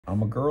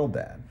I'm a girl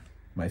dad.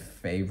 My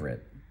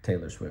favorite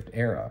Taylor Swift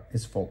era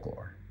is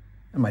folklore.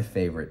 And my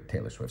favorite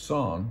Taylor Swift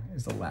song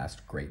is The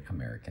Last Great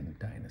American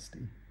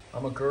Dynasty.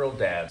 I'm a girl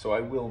dad, so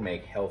I will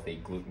make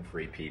healthy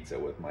gluten-free pizza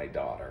with my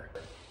daughter.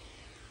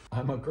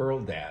 I'm a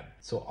girl dad,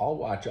 so I'll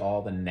watch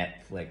all the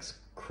Netflix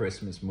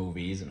Christmas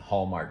movies and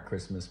Hallmark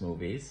Christmas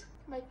movies.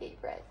 My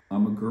favorite.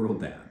 I'm a girl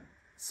dad,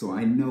 so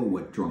I know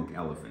what drunk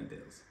elephant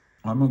is.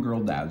 I'm a girl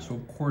dad, so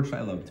of course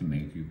I love to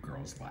make you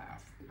girls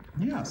laugh.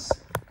 Yes.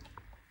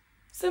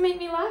 So make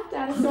me laugh,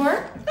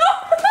 Dadosaur.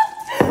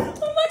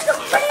 Oh my god!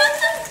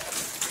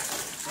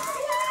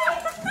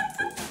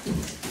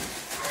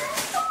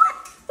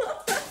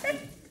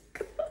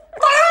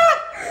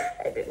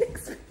 I didn't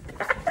expect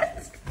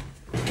that.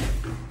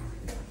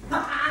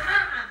 Oh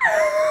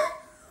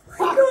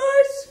my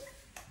gosh!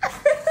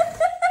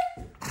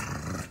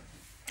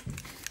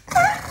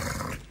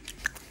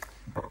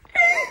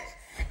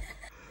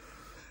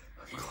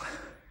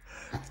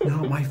 It's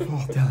not my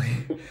fault,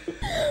 Ellie.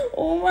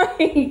 Oh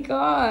my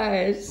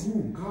gosh. Oh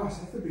gosh,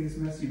 that's the biggest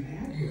mess you've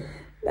had here.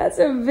 That's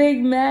a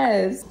big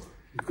mess.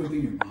 Good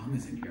thing your mom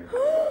is in here.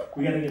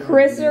 We gotta get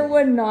Chriser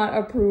would not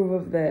approve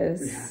of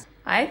this. Yeah.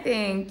 I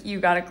think you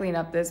gotta clean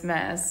up this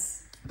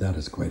mess. That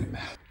is quite a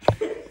mess.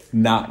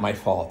 Not my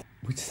fault.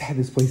 We just had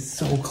this place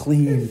so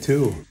clean,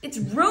 too. It's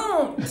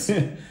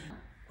ruined.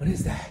 What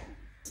is that?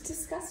 It's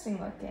disgusting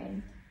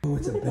looking. Oh,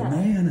 it's a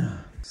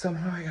banana.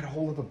 Somehow I got a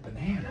hold of a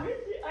banana.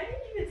 I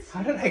didn't even see.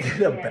 How did I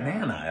get a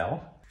banana,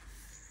 El?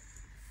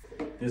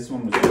 This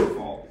one was your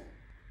fault.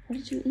 What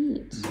did you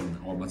eat?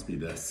 Oh, it must be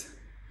this.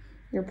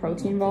 Your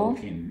protein ball?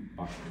 Protein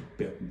bar.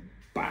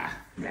 Blah,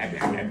 blah,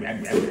 blah, blah,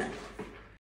 blah.